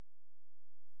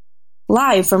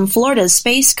Live from Florida's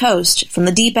Space Coast, from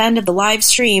the deep end of the live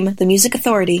stream, The Music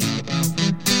Authority.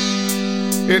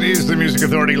 It is the Music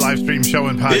Authority live stream show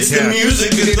and podcast. It's the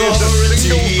Music Authority. It is a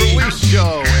single release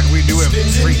show, and we do have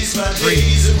three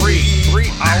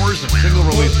hours of single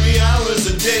releases.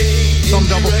 Some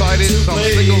double-sided, some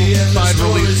single-side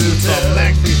releases, some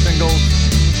maxi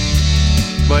singles.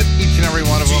 But each and every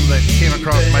one of them that came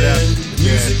across my desk,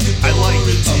 I like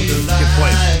gets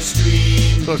played.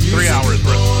 So it's 3 hours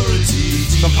worth.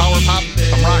 Some power pop,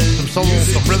 some rock, some soul,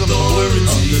 some rhythm, some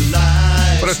blues.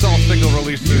 But it's all single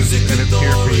releases, and it's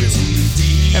here for you.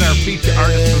 And our feature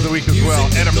artists of the week as well,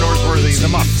 Adam Norsworthy, The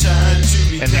Muffs, and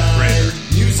Nick Brander.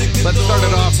 Let's start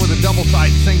it off with a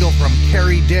double-side single from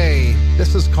Carrie Day.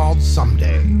 This is called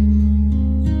Someday.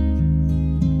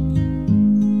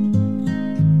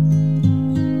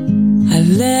 I've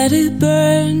let it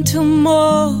burn till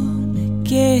morn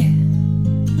again.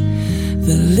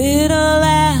 The little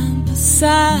lamp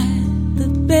beside the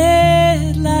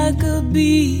bed, like a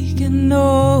beacon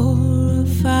or a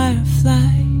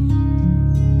firefly,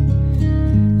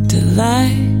 to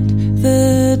light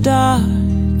the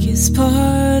darkest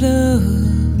part of the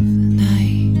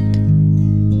night.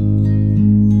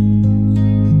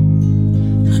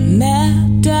 I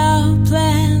mapped out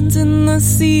plans in the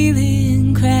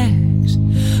ceiling cracks.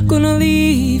 Gonna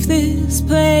leave this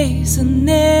place and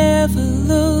never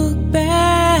look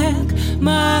back.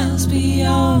 Miles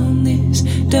beyond this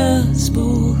Dust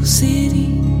Bowl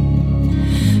city,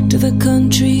 to the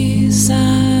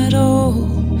countryside, all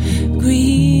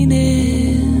green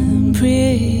and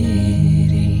pretty.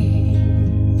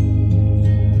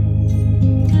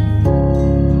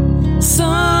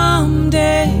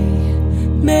 Someday,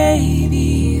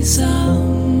 maybe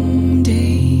someday,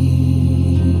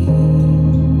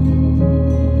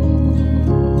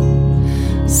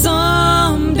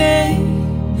 someday,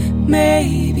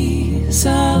 maybe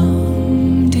someday.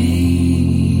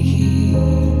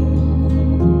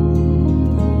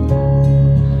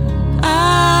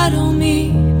 I don't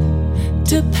mean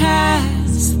to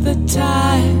pass the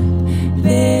time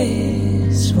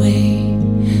this way,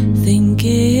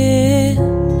 thinking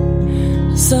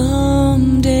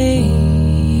someday,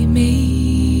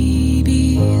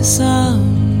 maybe someday.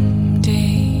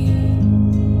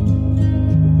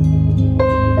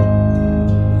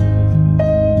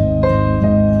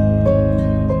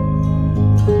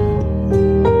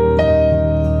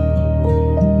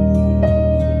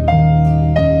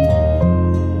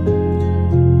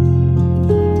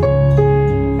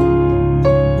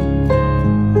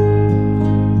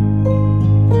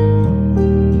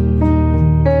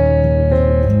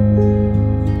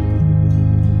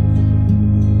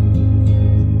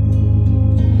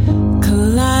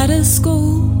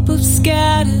 Kaleidoscope of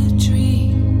scattered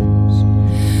dreams,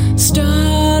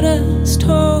 stardust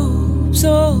hopes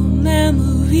or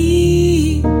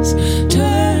memories,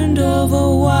 turned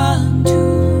over one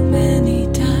too many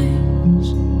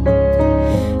times.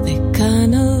 They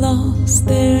kinda lost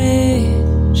their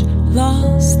edge,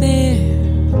 lost their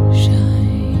shine.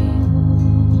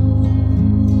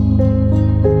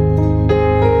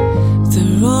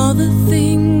 Through all the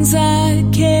things I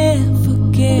can't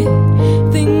forget,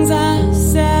 things I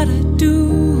said I'd do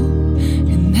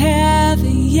and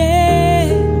haven't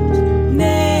yet,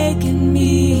 nagging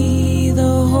me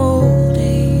the whole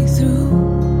day through,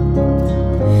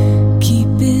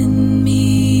 keeping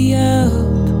me up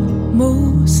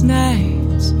most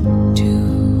nights too.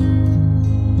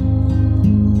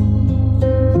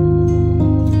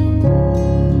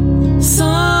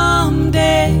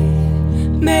 Someday,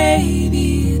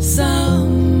 maybe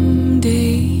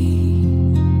someday,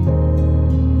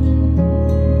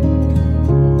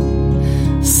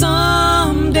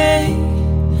 someday,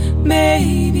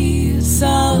 maybe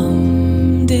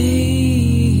someday.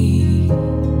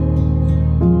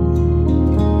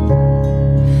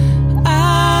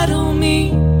 I don't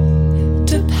mean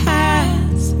to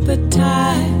pass the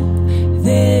time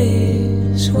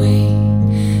this way,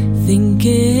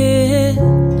 thinking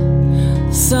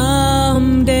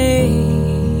someday,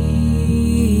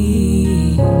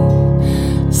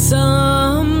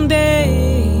 someday,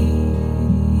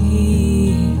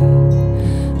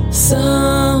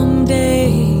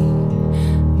 someday,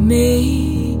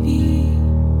 maybe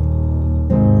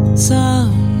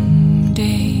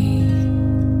someday.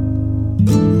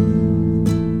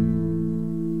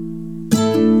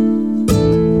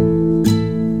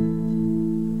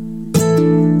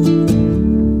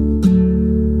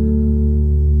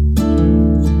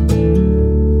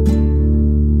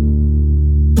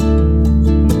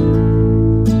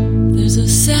 There's a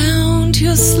sound to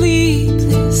your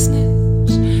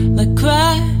sleeplessness, like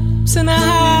crabs in a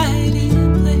hiding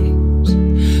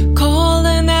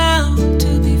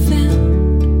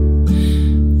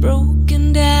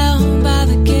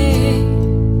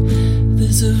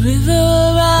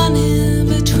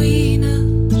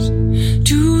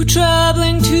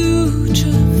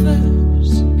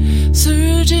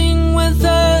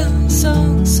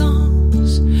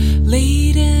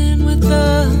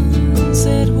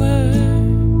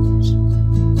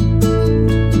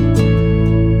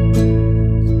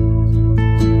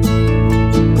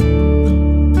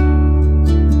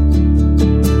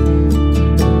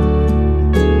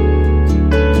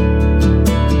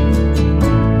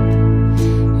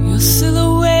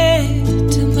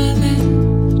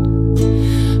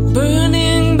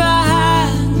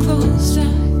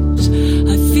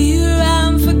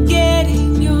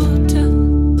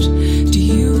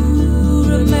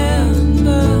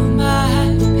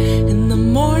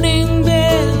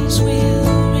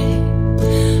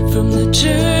from the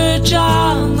church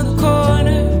on the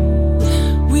corner.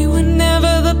 We were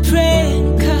never the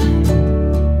praying kind.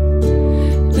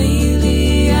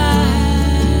 Lately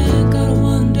I gotta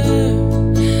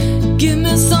wonder, give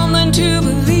me something to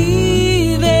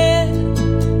believe in,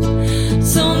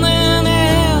 something to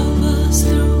help us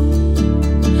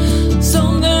through,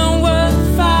 something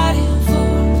worth fighting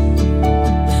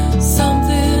for,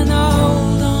 something to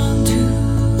hold on to.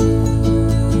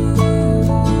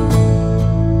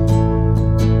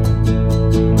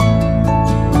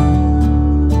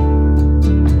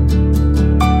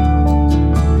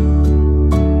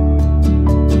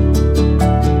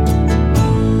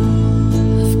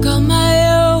 I've got my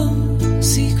own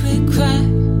secret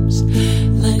crimes,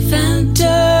 like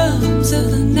phantoms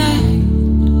of the night,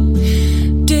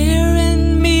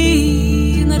 daring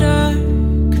me in the dark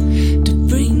to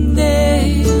bring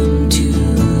them to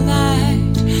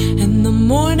light. And the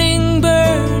morning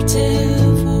birds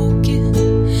have woken,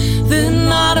 they're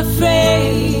not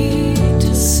afraid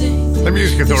to sing. The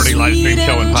Music Authority live stream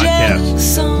show and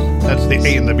podcast. That's the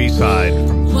A and the B side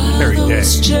from Terry Day.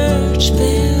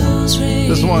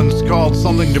 This one's called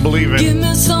Something to Believe Give In.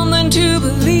 me something to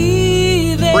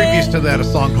believe in. Previous to that, a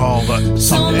song called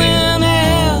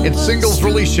Someday. It's singles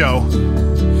release show.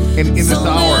 And in this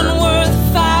hour,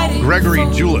 Gregory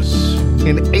Julis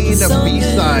in A and the B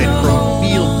side from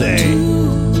Field Day.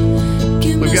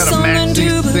 We've got a maxi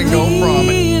single from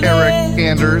Eric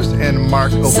Anders and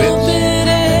Mark Ovitz.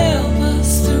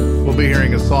 We'll be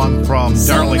hearing a song from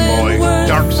Darling Boy,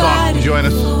 Dark Soft, to join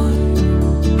us.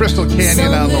 Crystal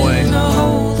Canyon on the way.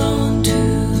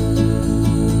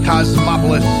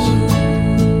 Cosmopolis.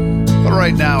 But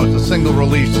right now, it's a single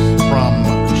release from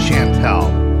Chantel.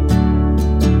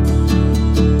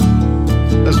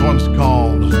 This one's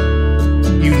called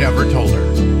You Never Told Her.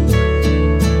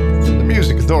 The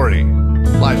Music Authority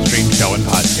live stream show and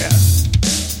podcast.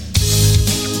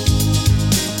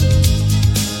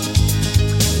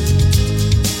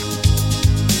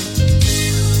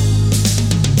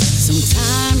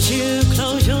 Sometimes you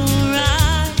close your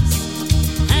eyes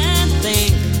and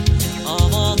think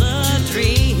of all the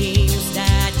dreams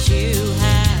that you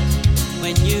had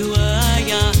when you were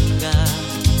younger.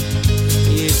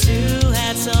 You two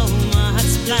had so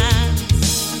much plans,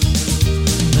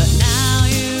 but now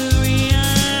you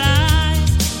realize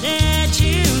that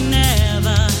you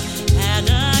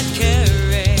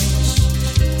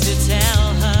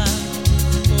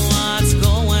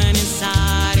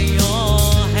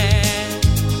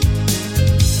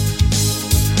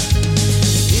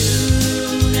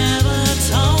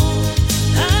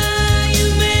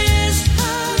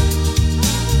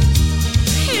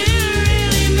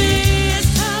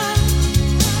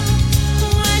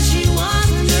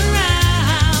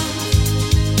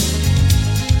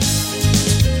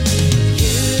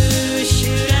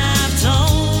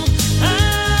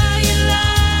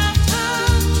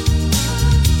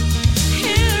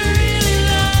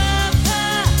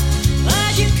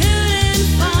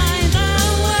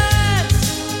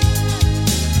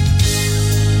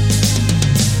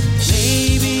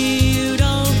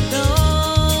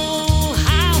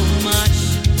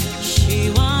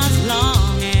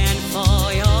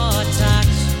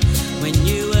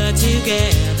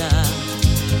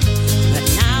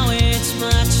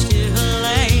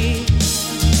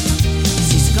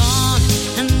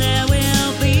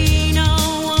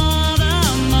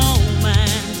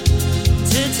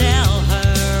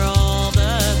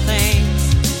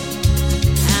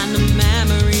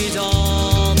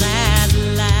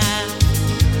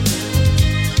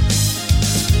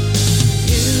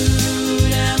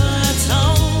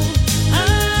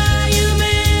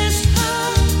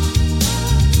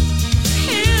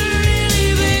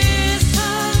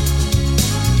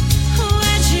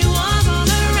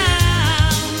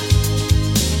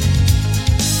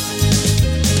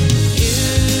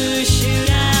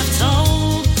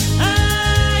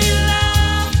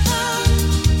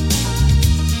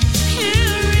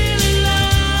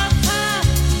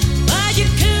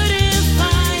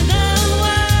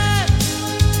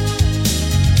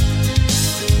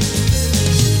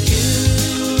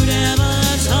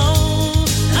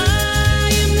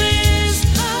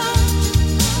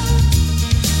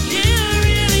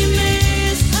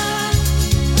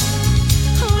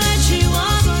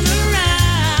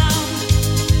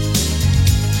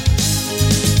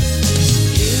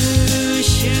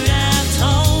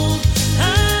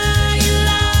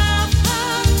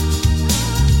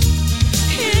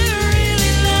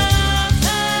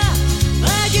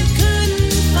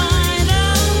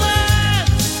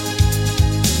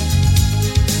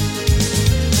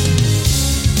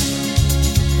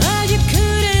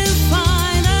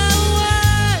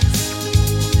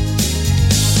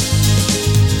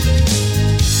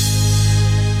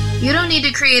need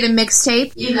to create a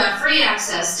mixtape? You've got free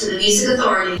access to the Music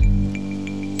Authority.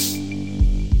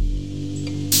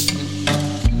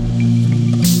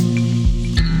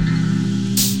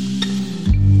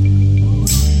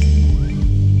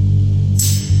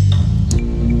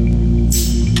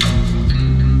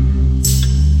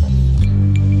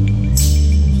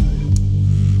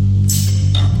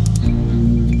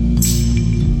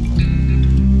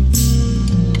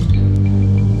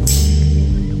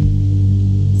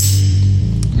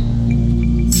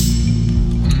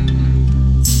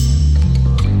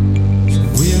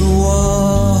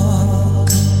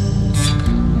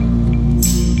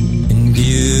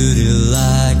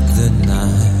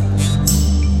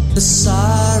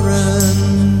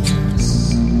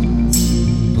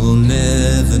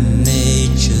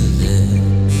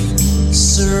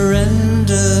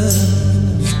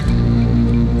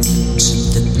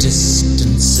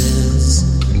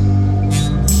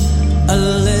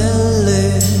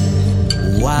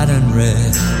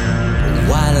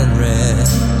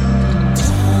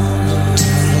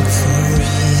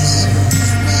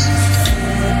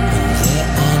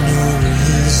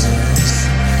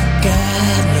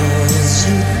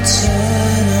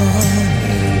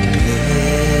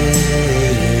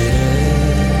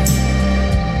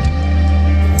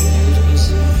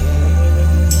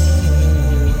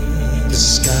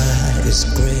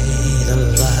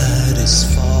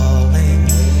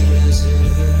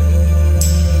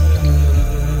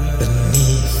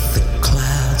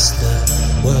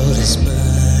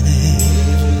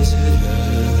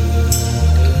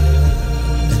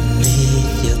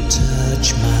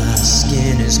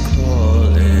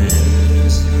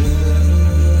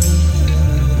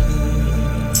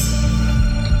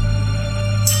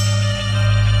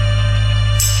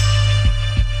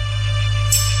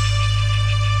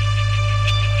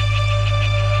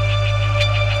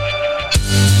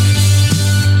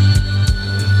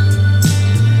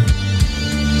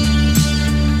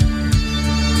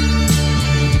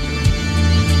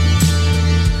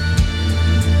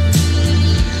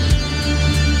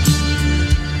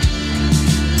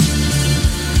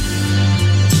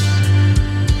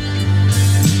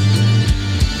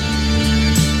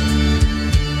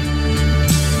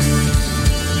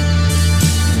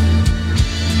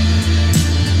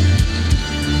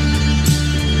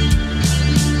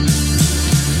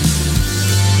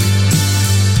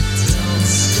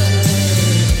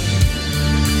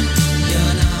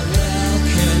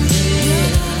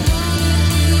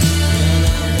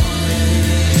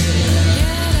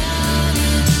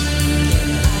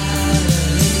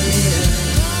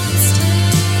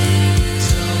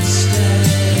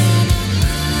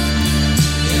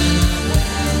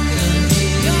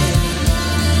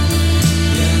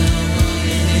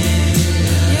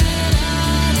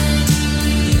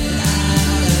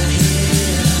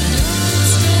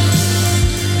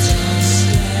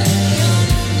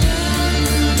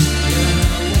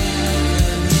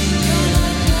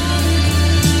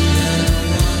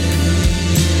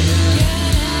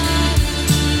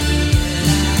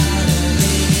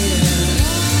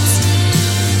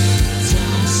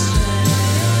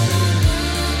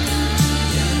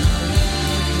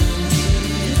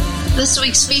 This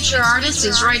week's feature artist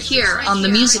is right here on the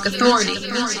Music Authority.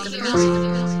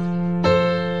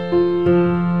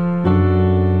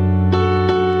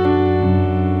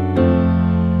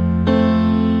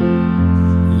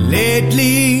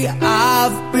 Lately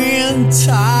I've been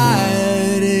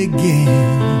tired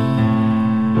again,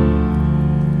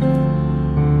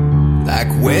 like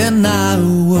when I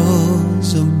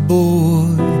was a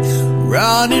boy,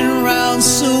 running around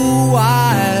so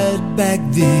wild back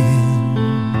then.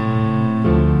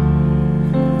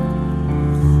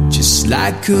 Just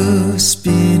like a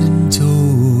spinning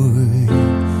toy,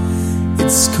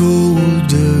 it's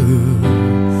colder,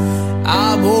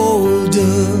 I'm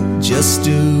older, just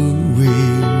a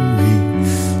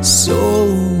weary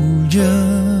soldier.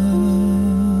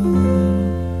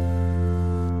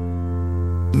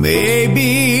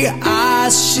 Maybe I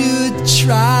should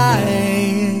try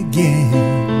again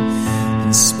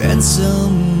and spend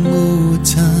some more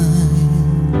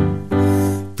time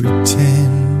pretend.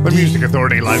 The Music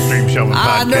Authority live stream show and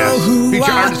podcast.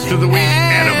 Feature artist of the week,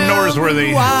 Adam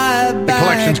Norsworthy. The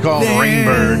collection's called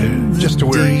Rainbird, Just a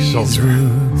Weary Soldier.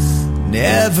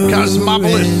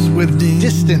 Cosmopolis with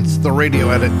Distance, the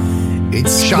radio edit.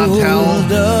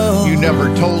 Chantel, You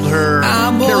Never Told Her.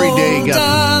 Carrie Day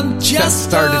got set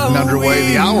started and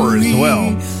underway. The Hour as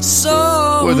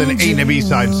well, with an A and a B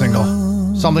side single,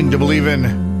 Something to Believe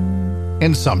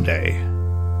in Someday.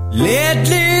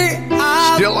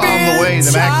 Still on the way,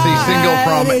 the maxi single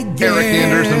from Eric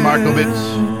Anders and Markovitz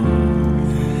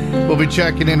We'll be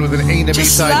checking in with an A to B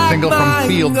Just side like single my from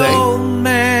Field Day. old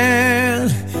man,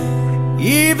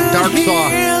 even Dark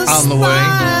Soft on the way.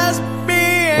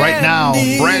 Right now,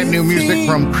 brand new music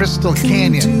from Crystal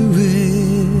Canyon.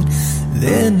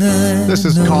 This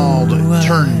is called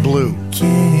Turn Blue.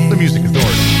 The Music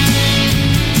Authority.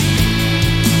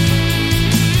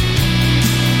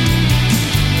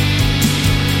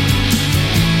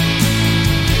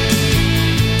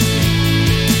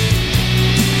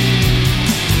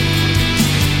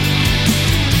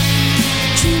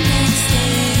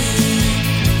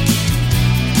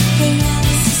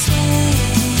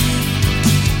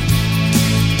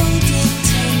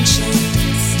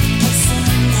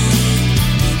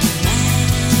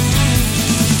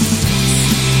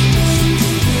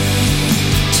 When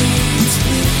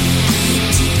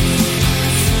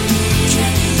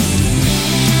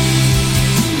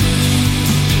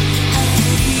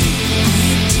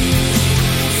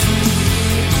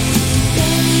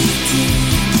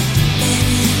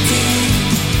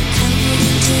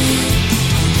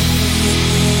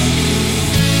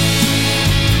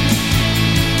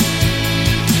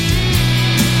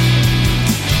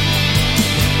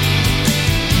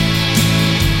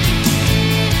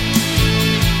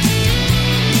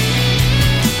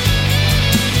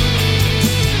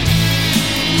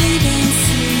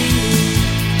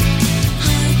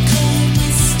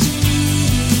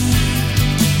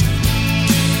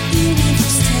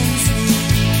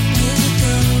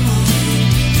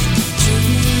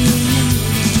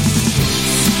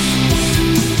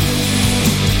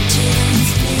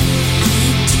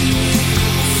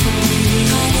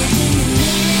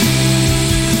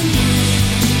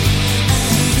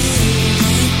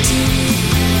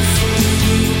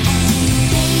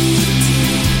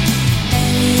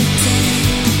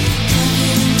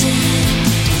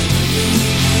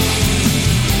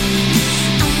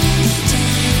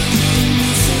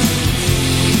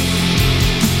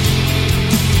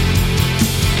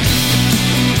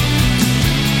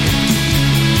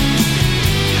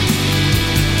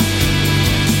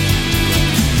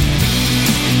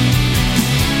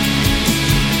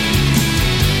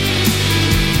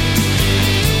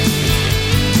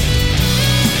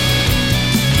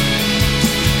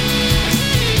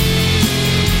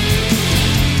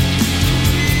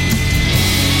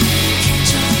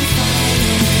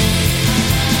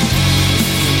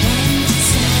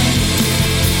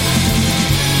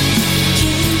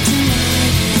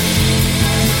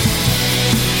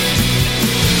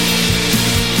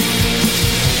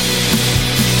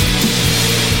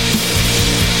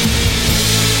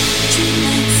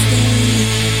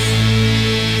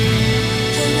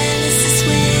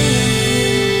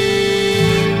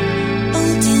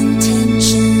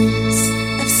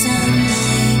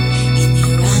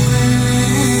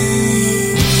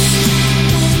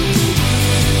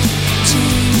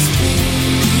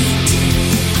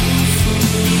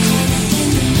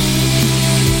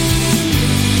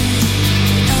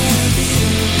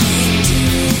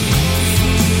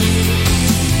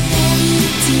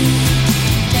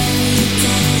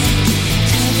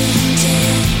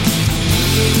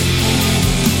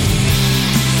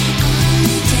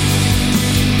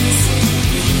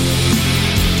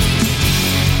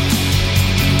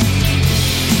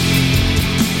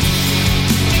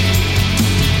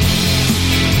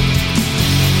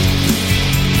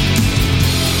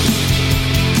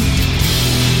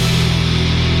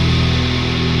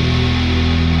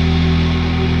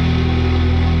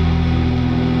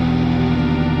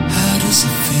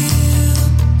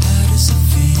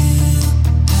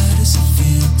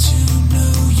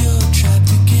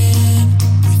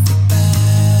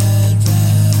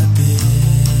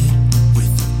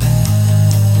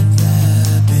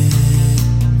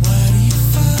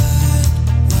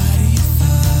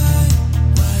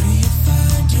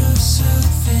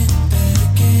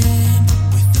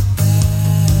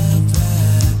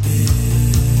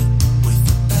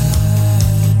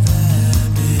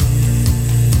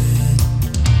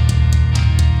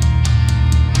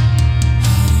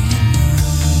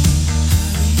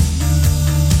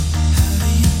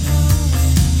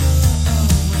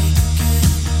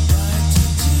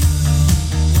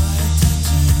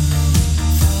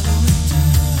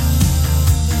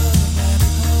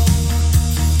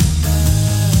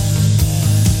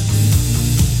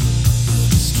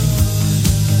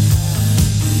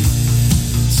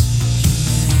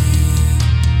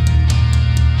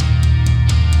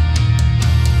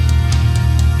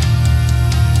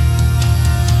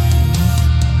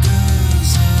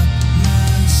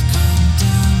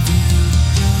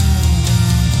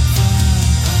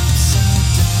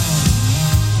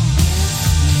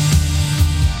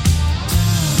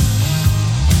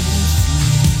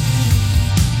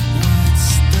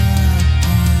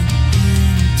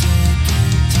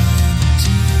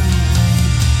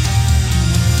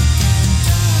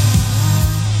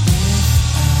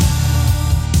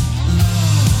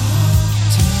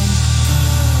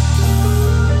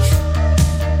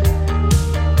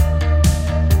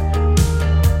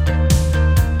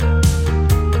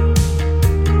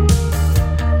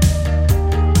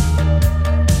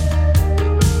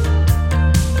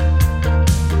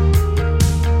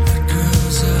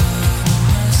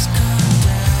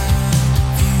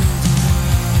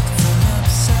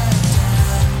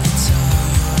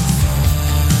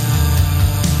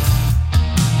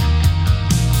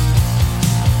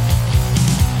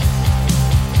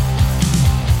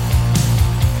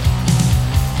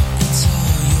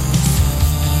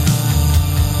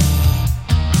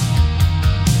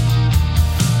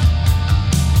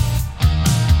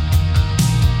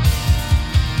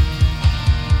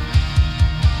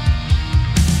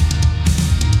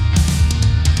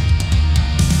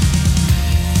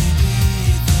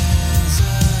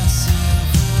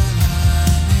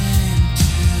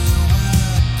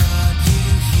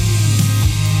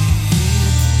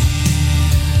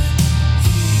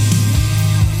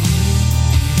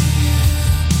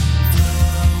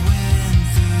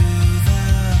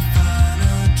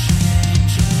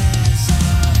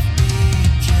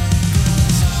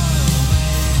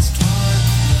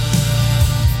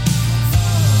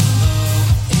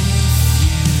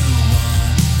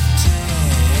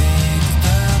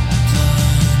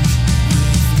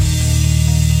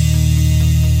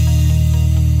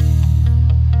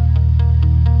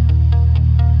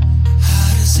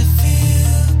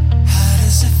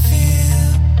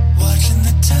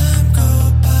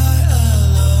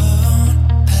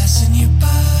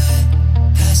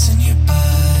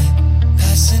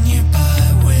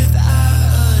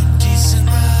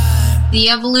The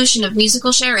evolution of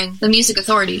musical sharing, the Music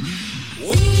Authority.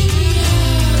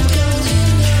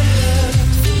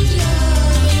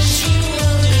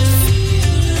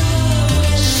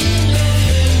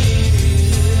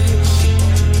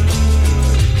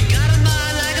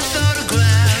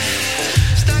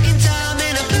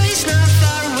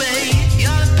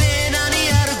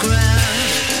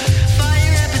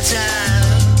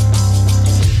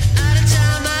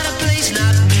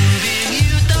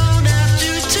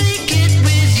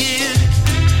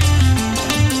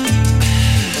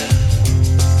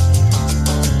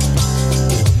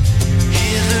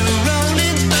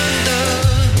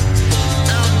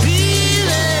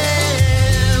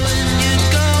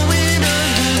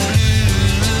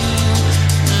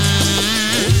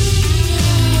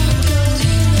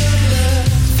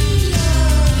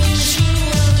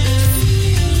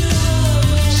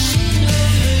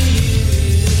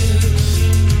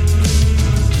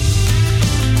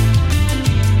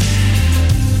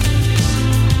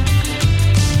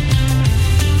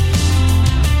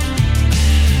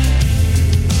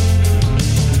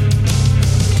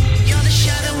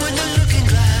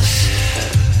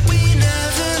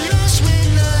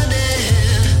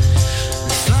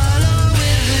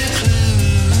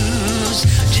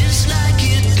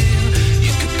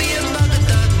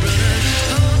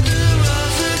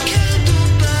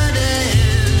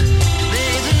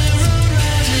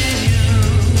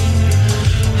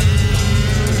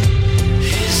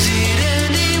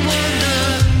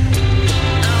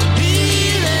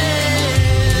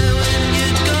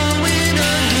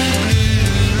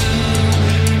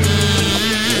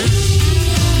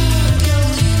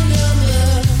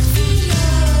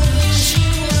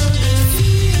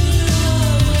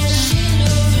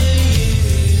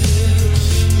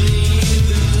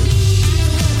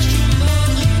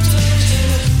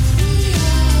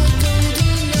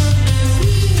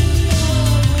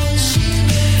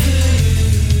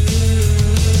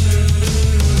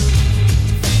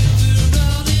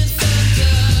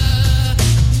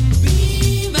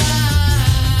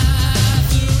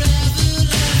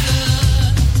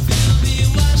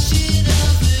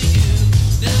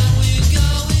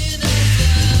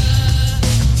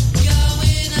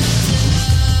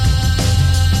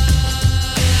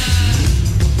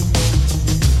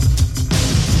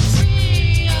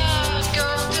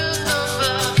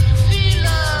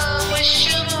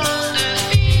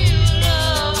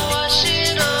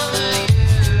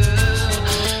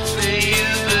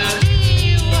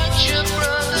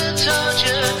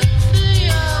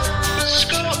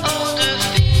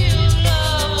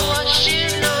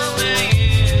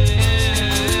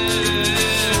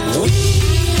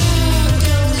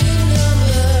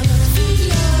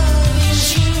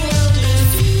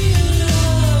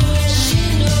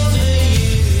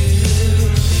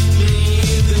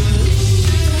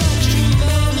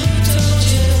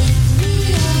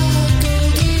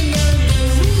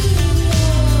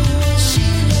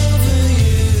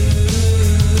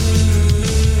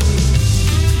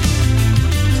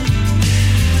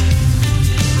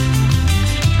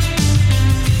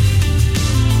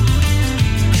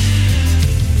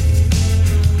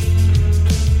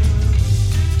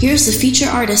 Here's the feature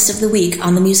artist of the week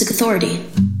on the Music Authority.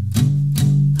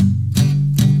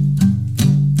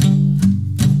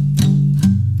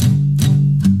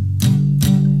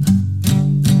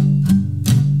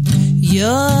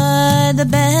 You're the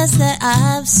best that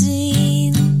I've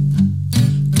seen.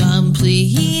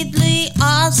 Completely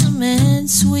awesome and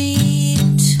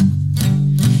sweet.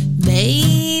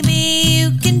 Baby,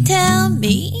 you can tell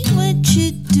me what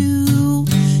you do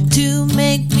to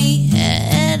make me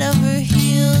head over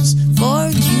heels for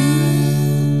you.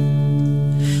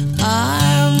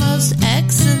 Our most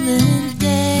excellent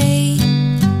day.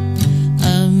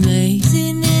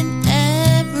 Amazing in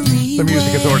every way. The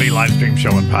Music Authority live stream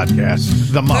show and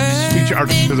podcast. The Muffs feature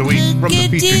artist of the week from the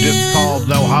feature disc called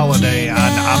No Holiday on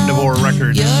Omnivore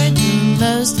Records.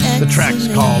 The track's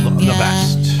called The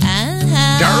Best.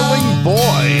 Darling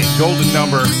Boy, Golden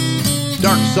Number.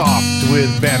 Dark Soft with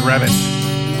Van Revit.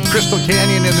 Crystal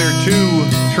Canyon in there too,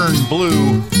 Turned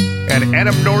Blue. And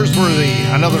Adam Norsworthy,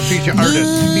 another feature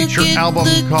artist, feature album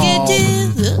called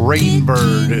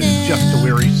Rainbird. Just a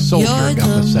Weary Soldier got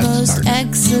the set started.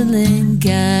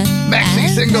 Maxi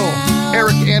single,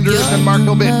 Eric Andrews and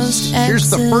Marco Bitts. Here's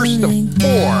the first of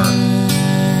 4.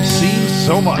 Seems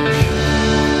so much.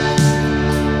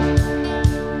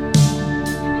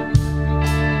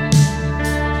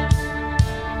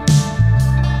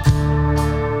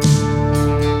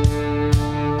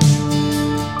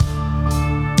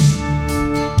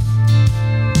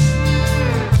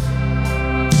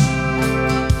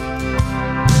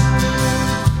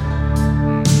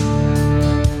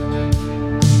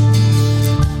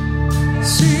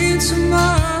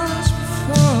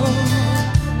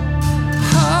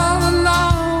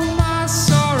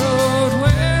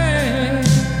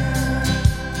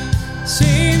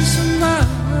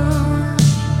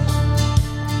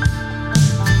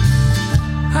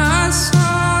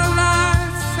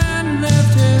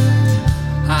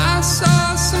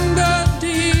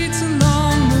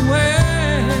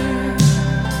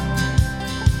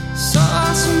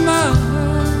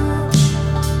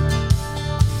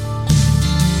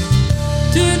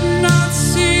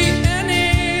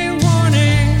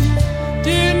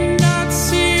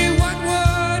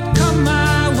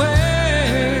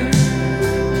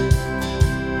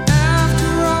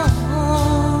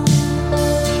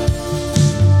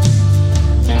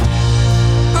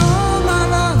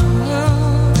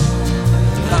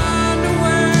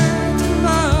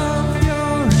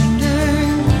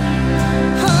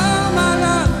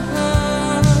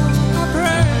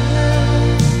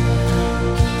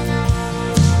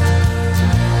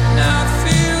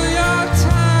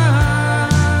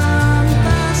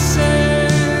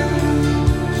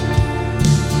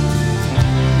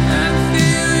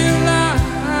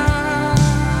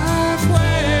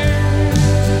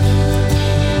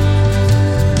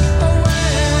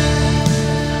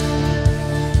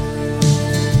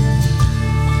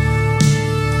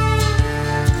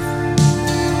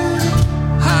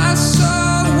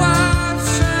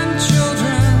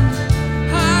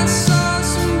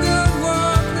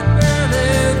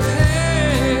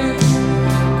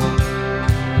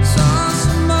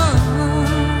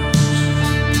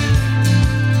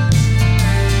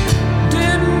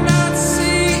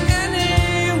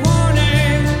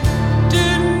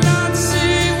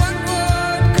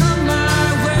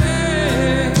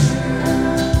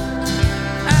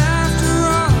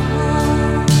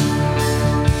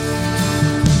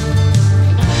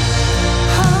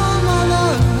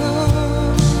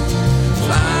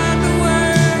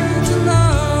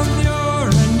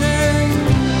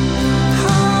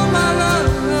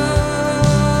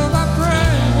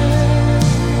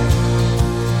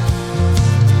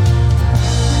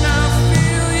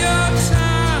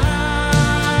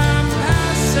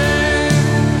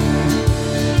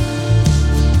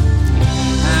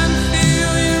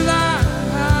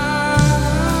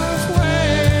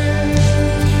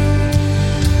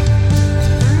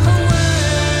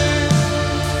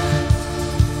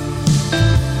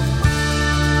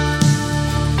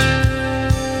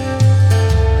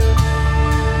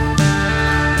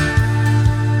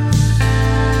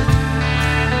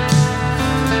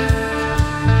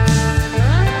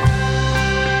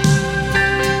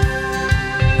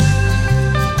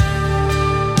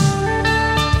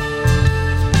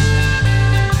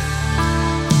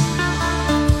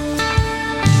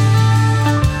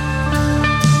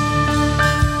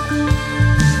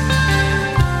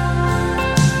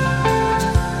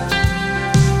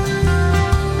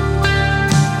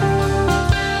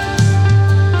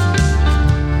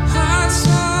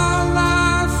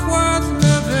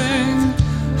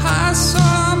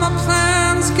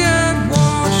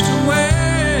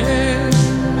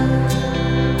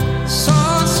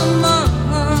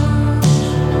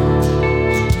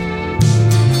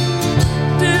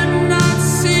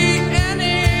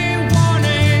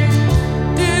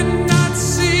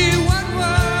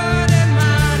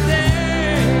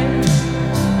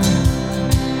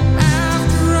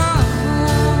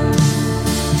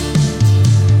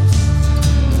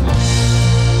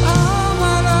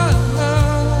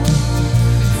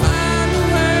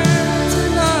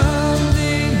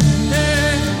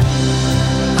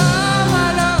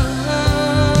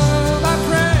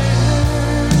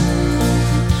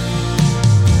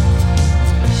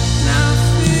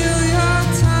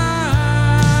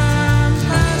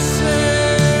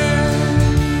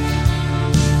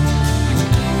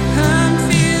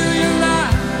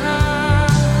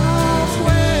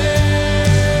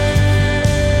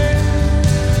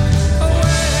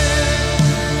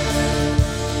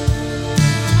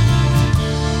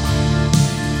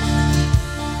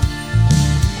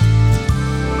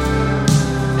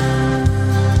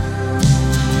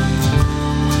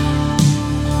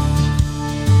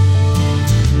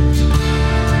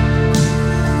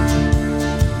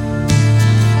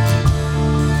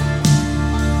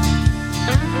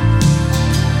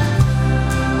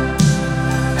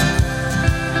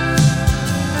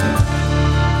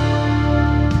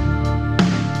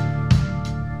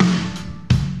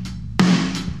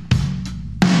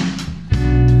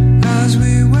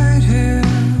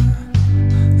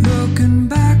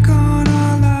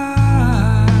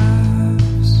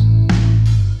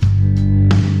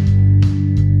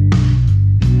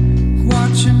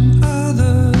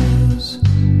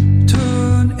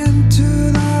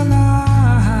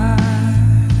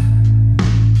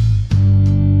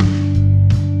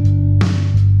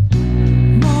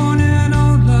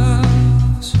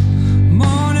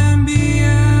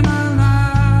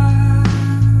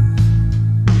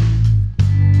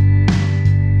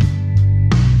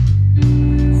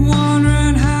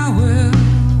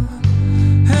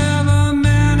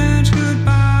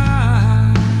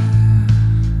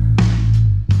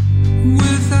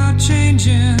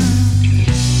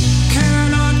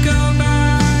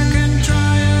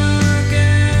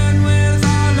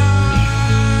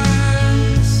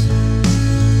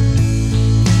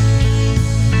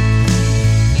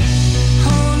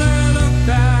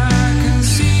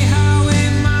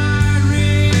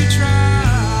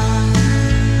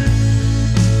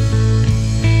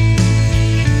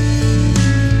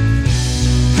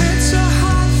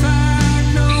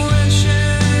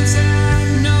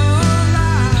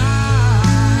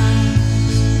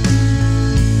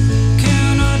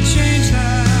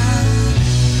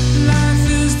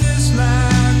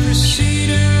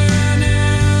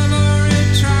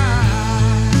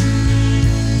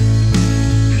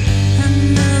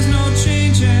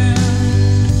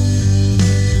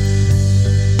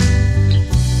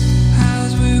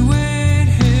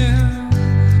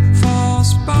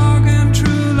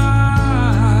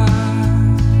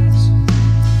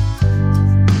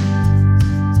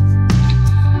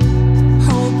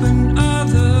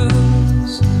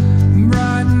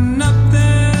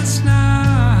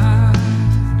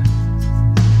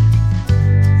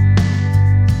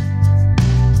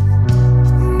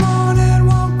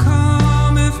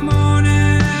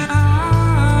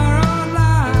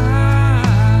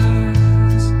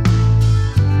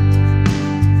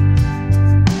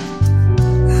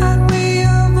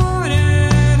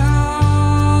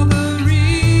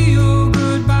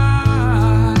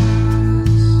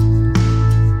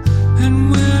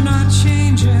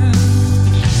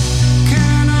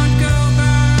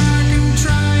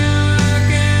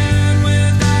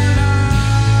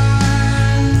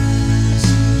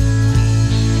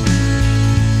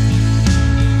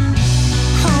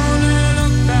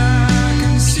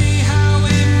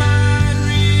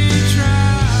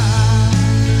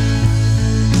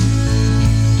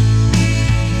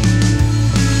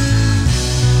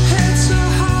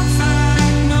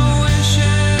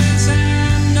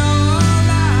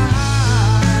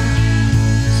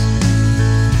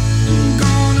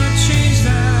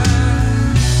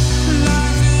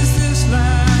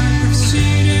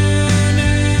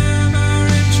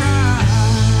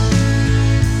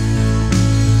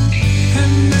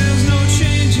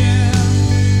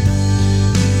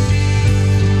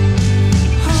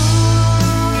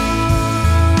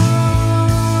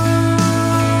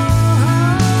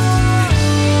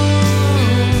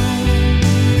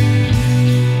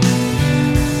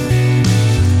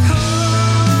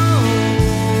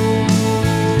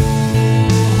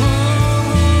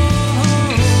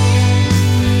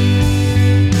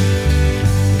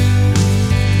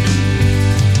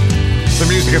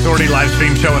 live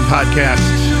stream show and podcast.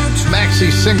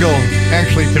 Maxi single.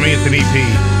 Actually, to me, it's an EP.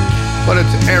 But it's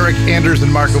Eric Anders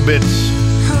and Marco Bitts.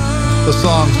 The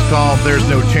song's called There's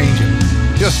No Changing.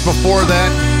 Just before that,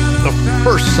 the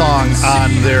first song on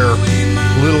their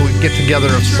little get-together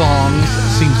of songs,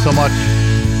 Seen So Much.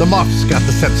 The Muffs got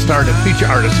the set started. Feature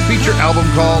artist. Feature album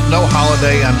called No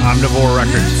Holiday on Omnivore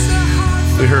Records.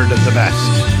 We heard the best.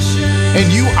 And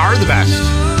you are the best.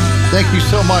 Thank you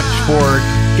so much for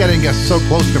getting us so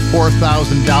close to 4,000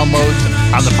 downloads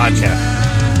on the podcast.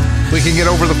 We can get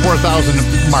over the 4,000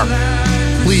 mark.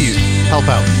 Please help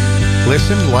out.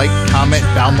 Listen, like, comment,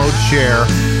 download, share.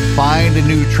 Find a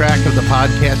new track of the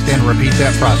podcast and repeat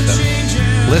that process.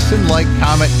 Listen, like,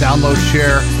 comment, download,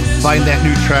 share. Find that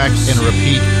new track and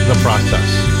repeat the process.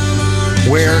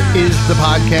 Where is the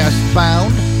podcast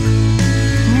found?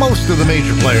 Most of the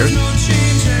major players.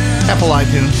 Apple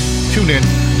iTunes, TuneIn,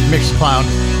 Mixcloud,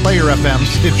 Player FM,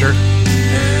 Stitcher,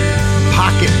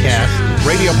 Pocket Cast,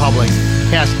 Radio Public,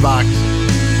 Castbox,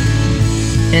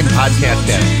 and Podcast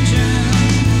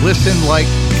Addict. Listen, like,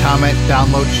 comment,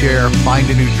 download, share, find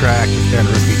a new track, and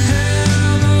repeat.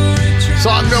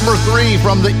 Song number 3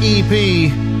 from the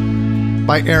EP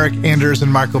by Eric Anders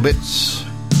and Marco Bitts.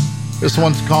 This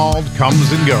one's called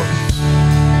Comes and Goes.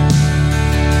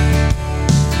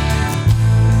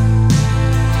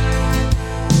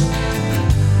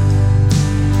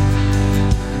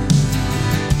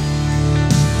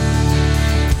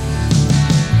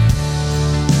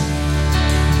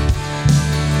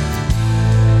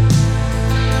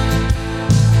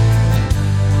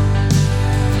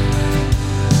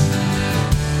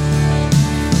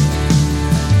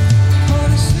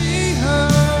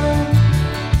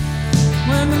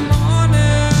 When the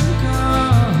morning comes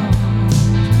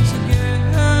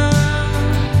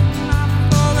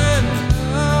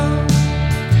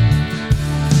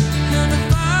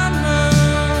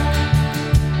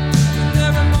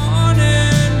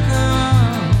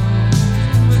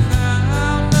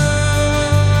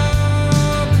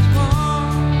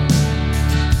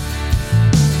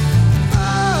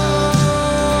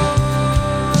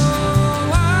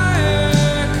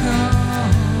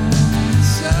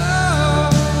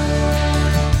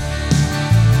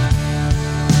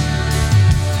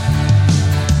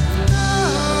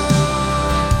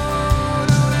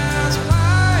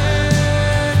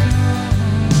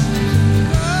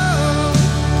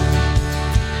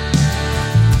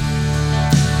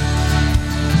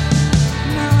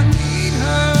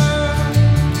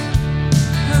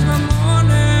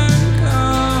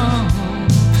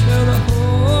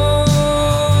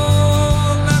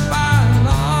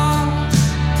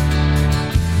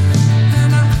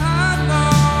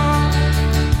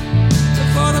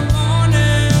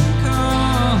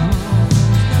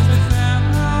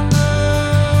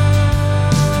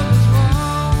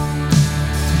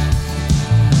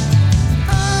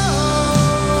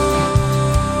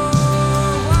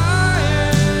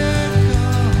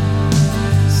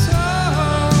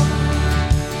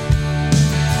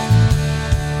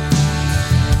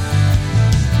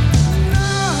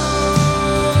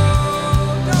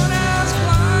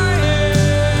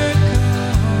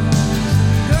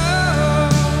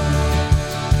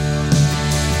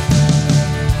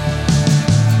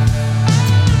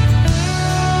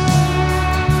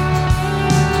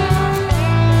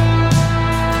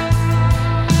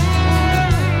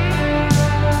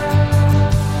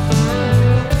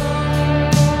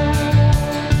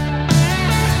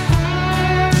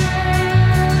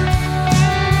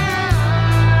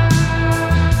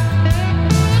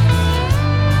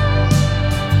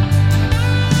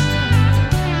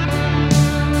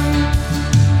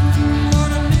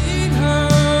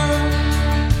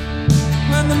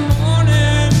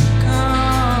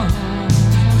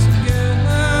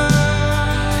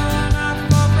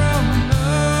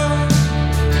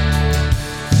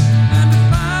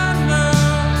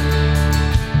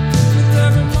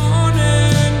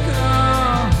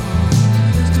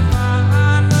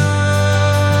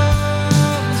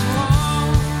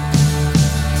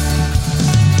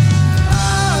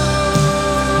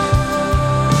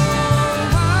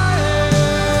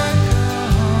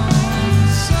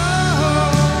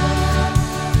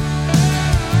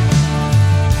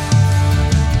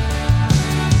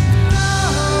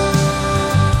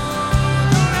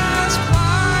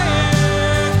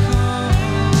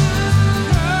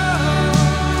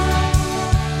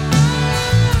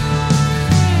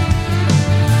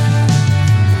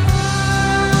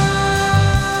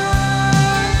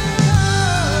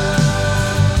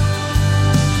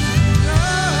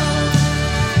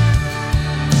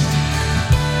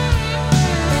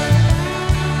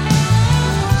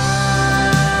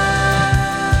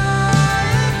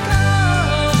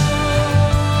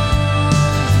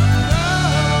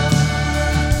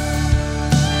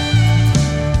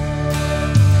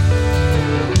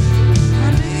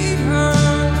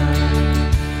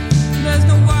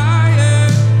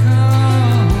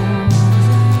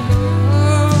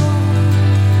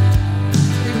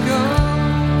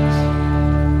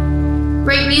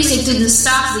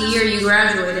stop the year you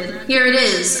graduated. Here it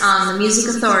is on the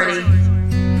Music Authority.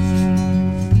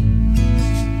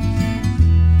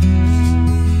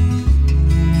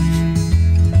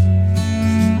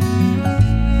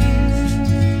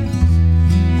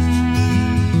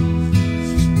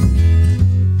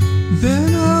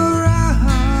 Been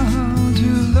around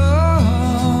too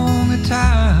long a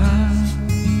time,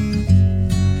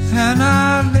 and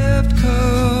I lived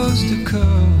coast to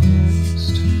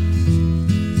coast,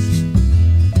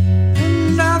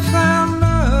 and I found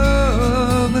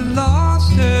love and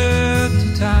lost it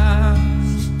to time.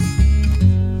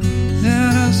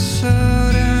 Then a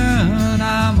sudden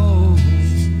I'm old.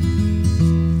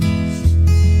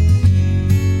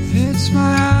 It's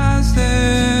my eyes,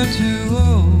 they're too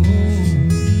old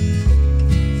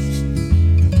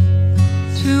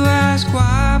to ask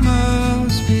why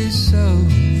must be so.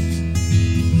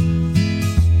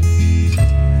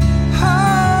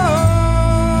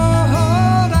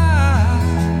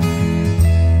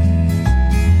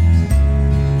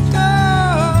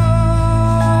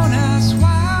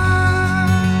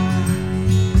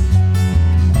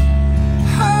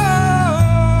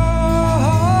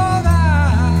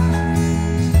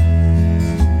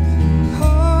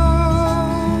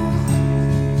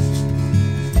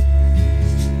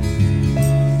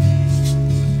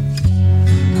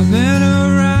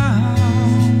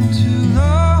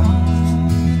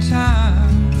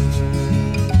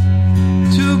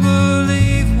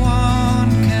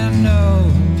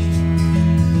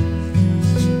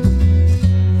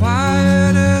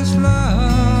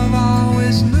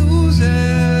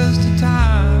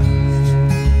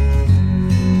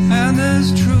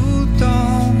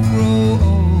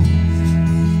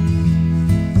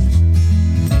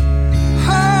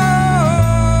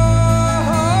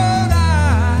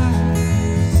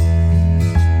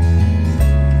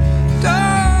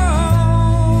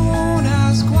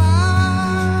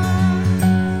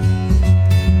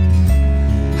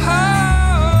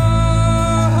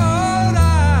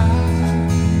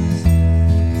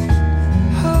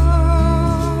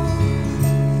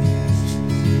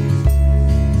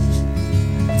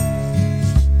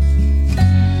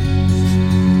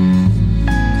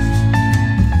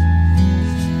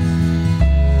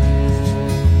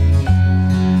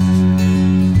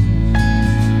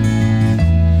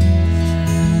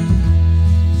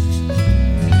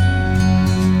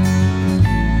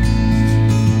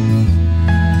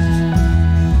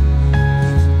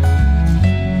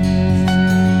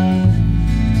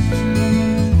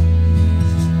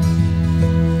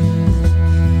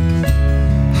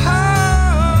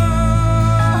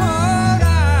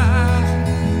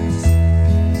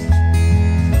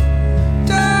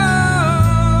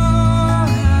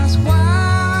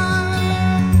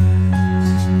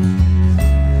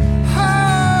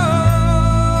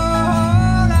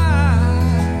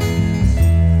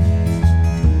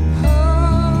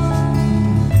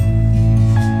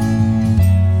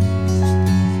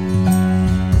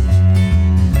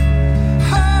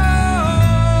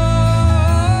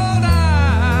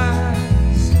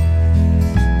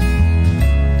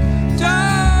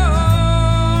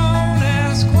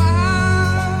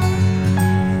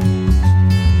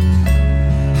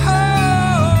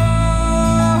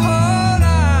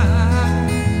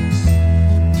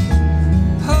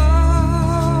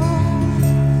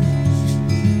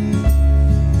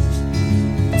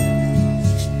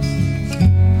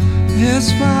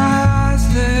 It's my eyes,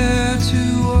 they're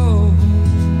too old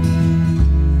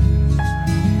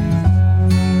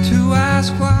to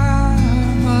ask why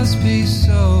must be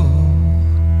so.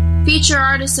 Feature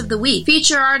Artist of the Week.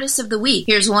 Feature Artist of the Week.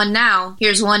 Here's one now.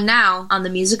 Here's one now on the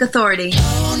Music Authority.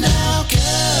 Oh, now,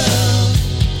 girl,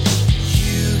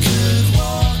 you could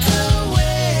walk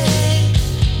away,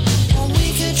 or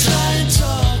we could try and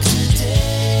talk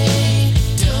today.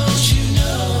 Don't you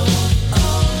know?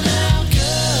 Oh, now,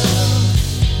 girl,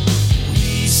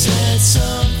 we said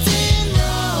something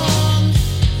wrong,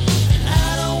 and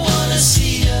I don't want to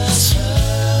see us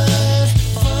hurt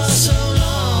for so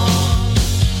long.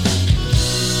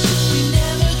 We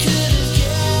never could have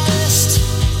guessed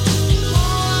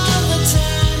all the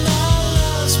time our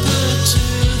love's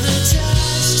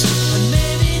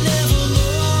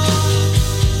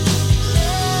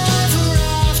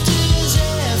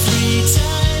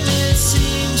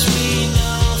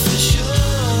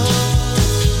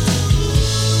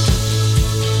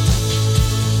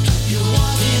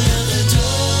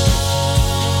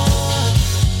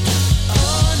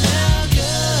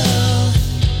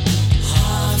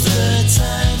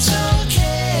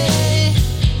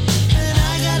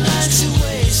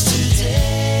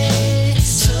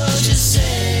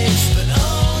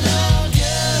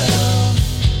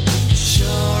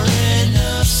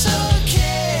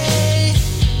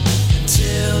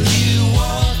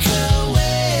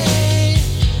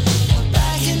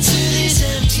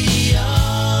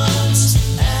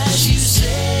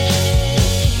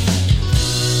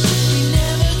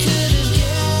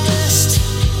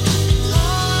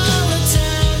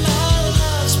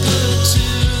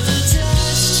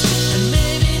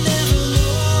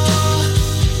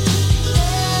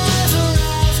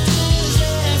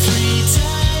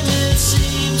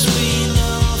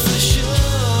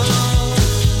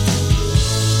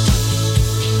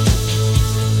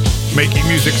Making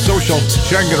music social,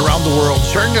 sharing it around the world,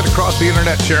 sharing it across the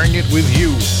internet, sharing it with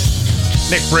you.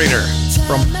 Nick Prater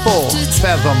from Full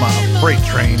Fathom Freight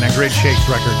Train and Great Shakes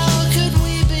Records.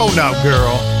 Oh Now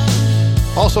Girl.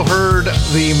 Also heard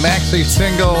the maxi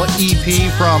single EP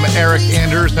from Eric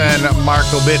Anders and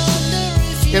Marco Bitt.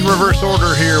 In reverse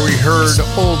order here, we heard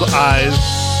Old Eyes,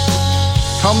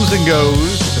 Comes and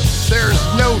Goes, There's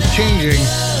No Changing,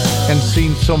 and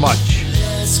Seen So Much.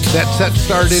 That set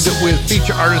started with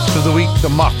feature artist of the week, The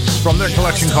Muffs, from their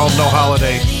collection called No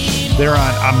Holiday. They're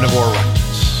on Omnivore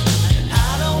Records.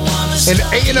 An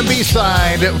A and a B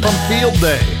side from Field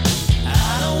Day.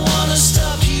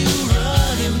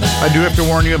 I do have to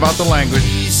warn you about the language.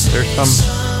 There's some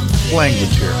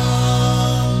language here.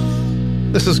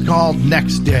 This is called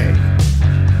Next Day.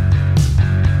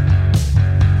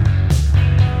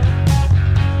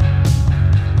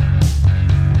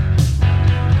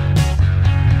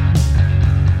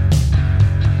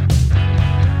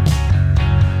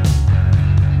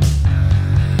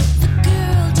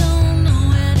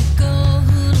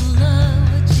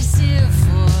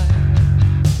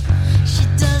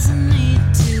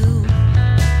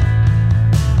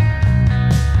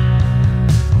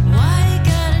 Why you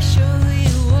gotta show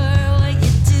your world what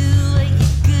you do?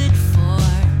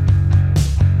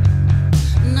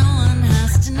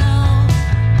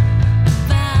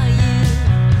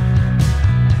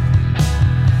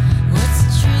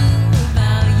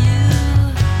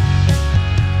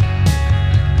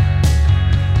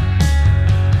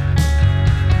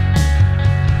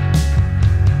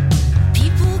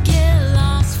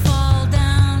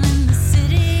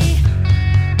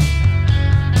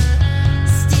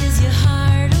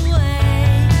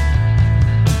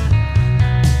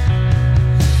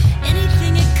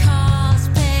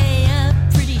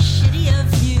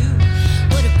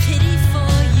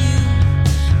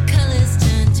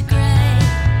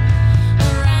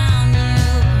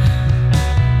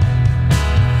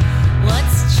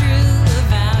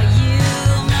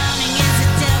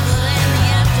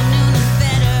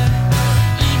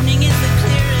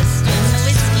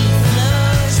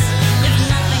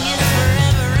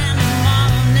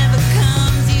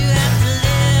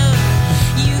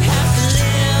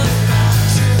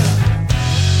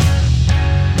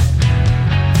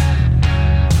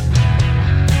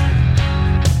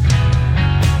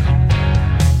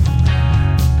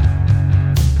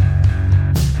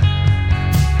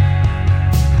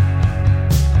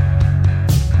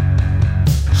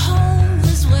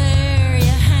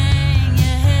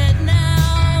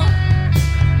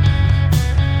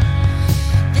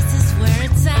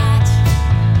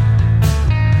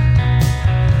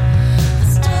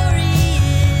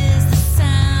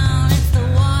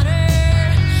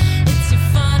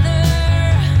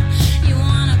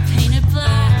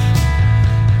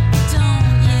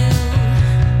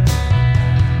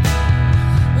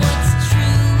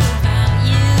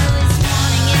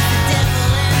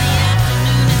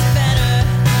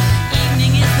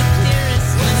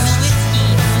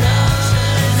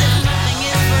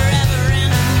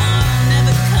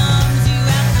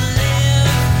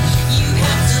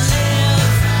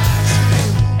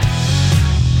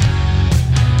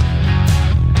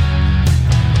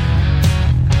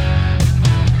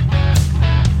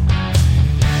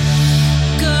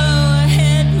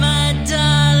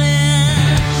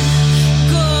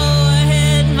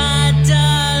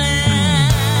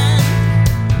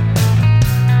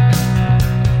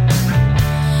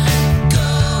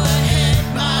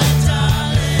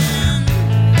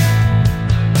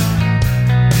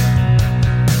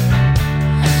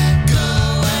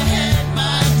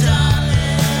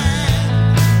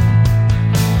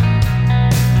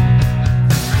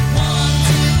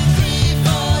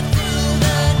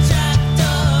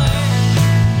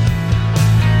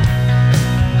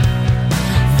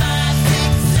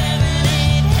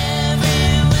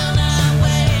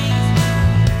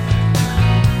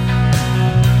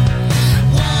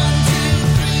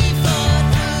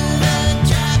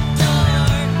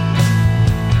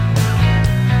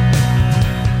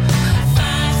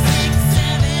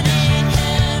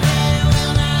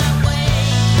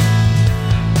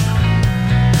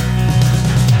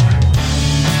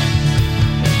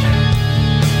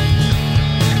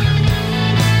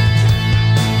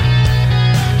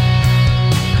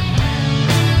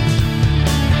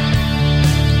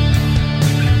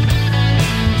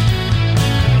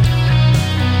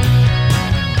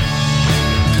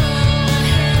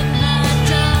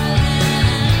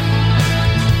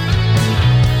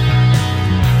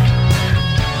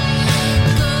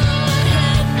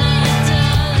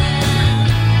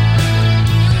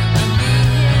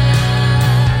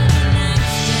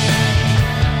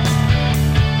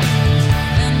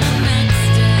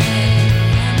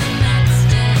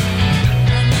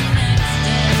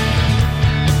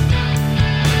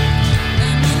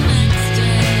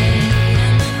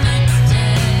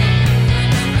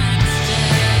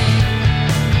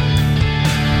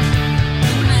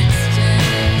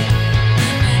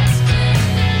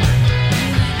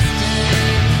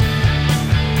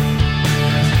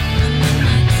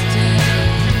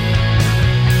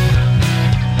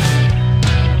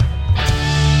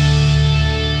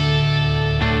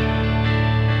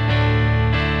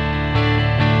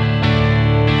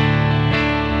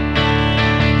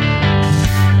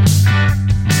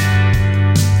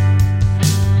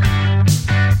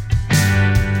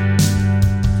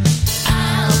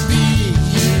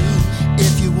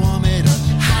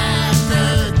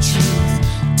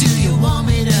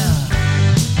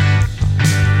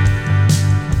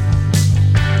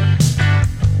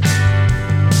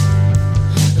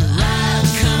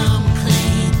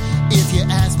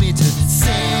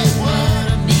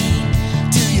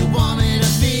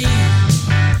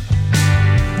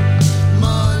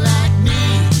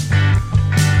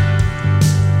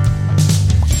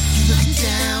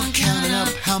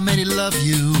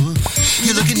 you.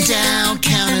 You're looking down,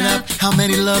 counting up how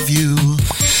many love you.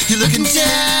 You're looking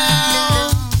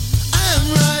down. I'm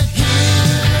right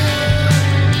here.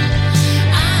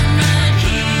 I'm right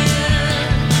here.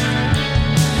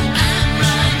 I'm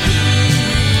right here.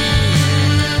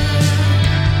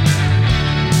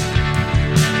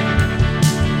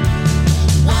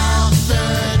 Walk the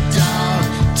dog,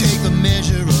 take the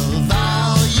measure of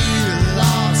all you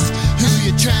lost, who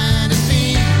you're trying to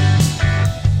be.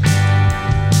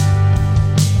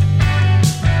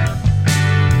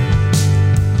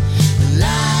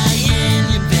 Lie in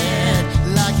your bed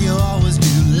like you always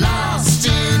do, lost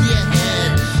in your head.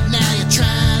 Now you're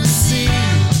trying to see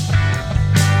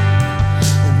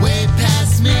way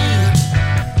past me.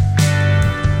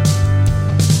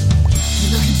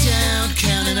 You're looking down,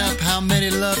 counting up how many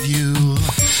love you.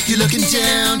 You're looking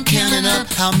down, counting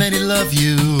up how many love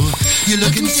you. You're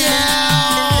looking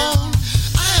down.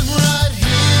 I'm right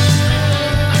here.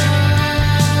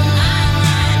 I'm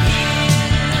right here.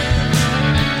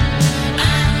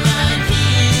 I'm right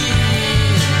here.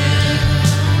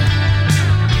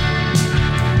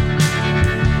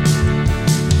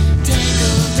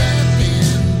 Tangled up in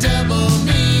double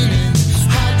meanings,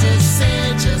 hard to say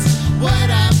just what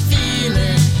I'm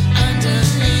feeling.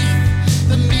 Underneath,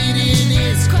 the meaning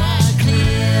is quite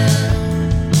clear.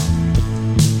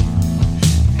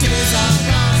 Days are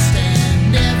lost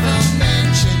and never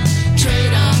mentioned.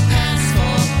 Trade our past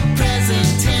for present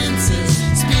tenses.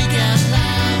 Speak out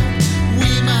loud,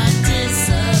 we might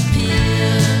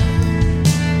disappear.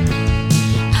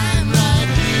 I'm right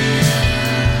here.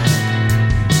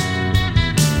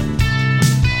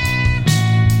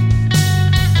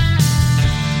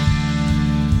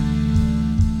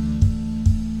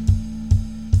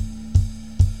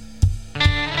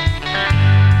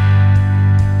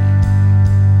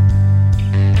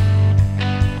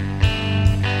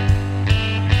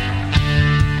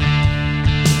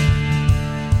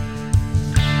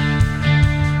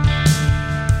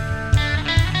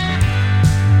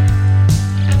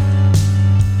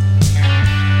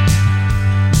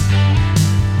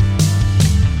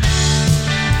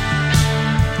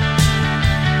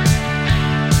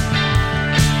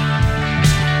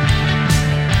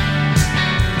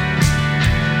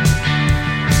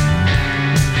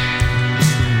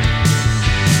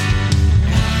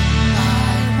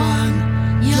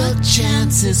 Your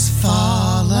chances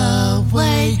fall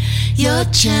away. Your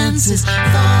chances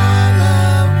fall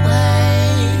away.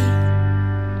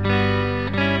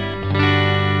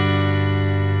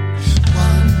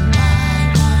 One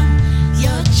by one,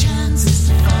 your chances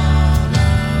fall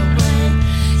away.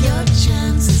 Your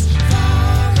chances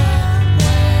fall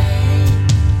away.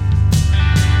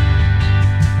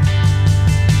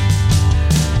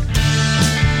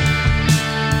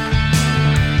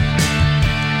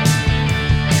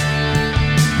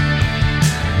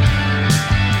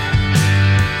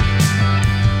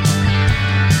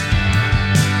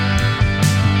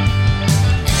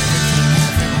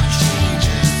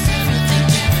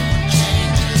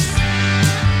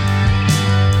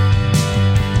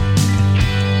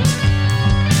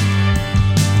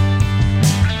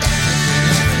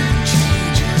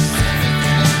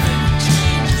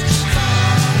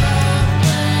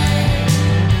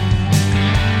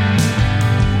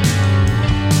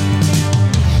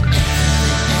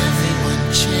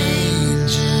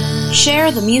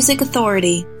 Share the Music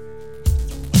Authority.